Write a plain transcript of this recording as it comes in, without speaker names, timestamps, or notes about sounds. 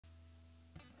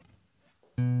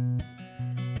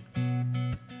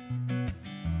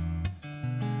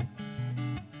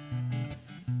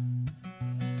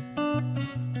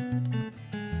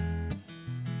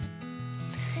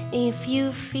If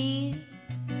you feel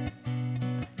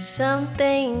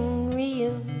something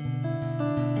real,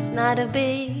 it's not a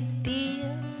big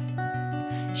deal.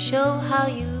 Show how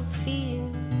you feel.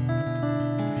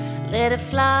 Let it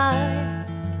fly.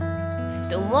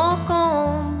 Don't walk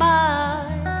on by.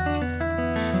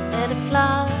 Let it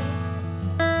fly.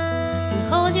 And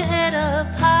hold your head up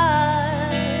high.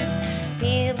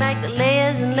 Peel back the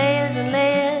layers and layers and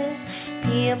layers.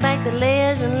 Peel back the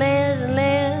layers and layers and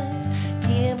layers.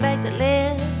 Peel back the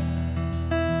layers.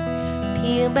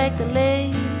 Peel back the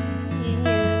layers.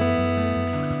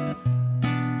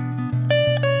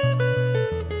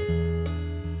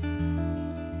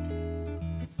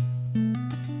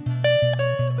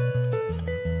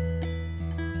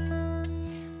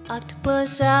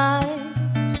 Octopus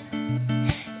eyes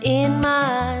in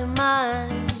my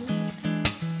mind,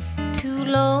 too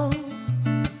long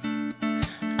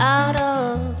out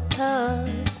of touch.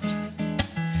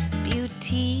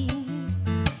 Beauty,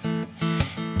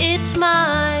 it's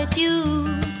my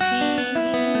duty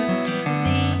to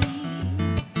be.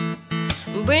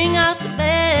 Bring out the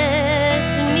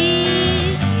best in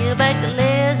me. Peel back the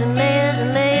layers and layers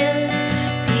and layers.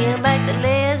 Peel back the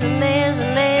layers and layers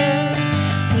and layers.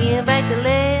 Peel back the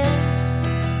layers.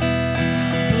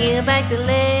 Peel back the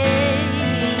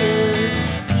layers.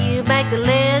 Peel back the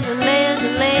layers and layers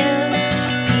and layers.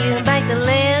 Peel back the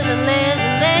layers and layers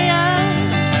and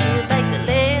layers. Peel back the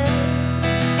layers.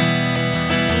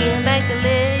 Peel back the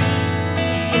layers.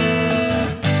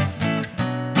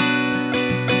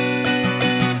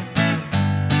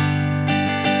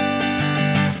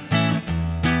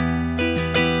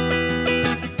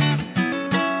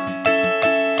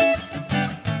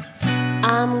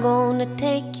 I'm gonna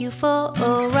take you for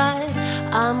a ride.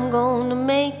 I'm gonna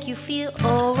make you feel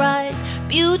alright.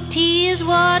 Beauty is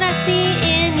what I see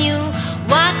in you.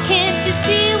 Why can't you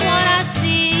see what I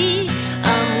see?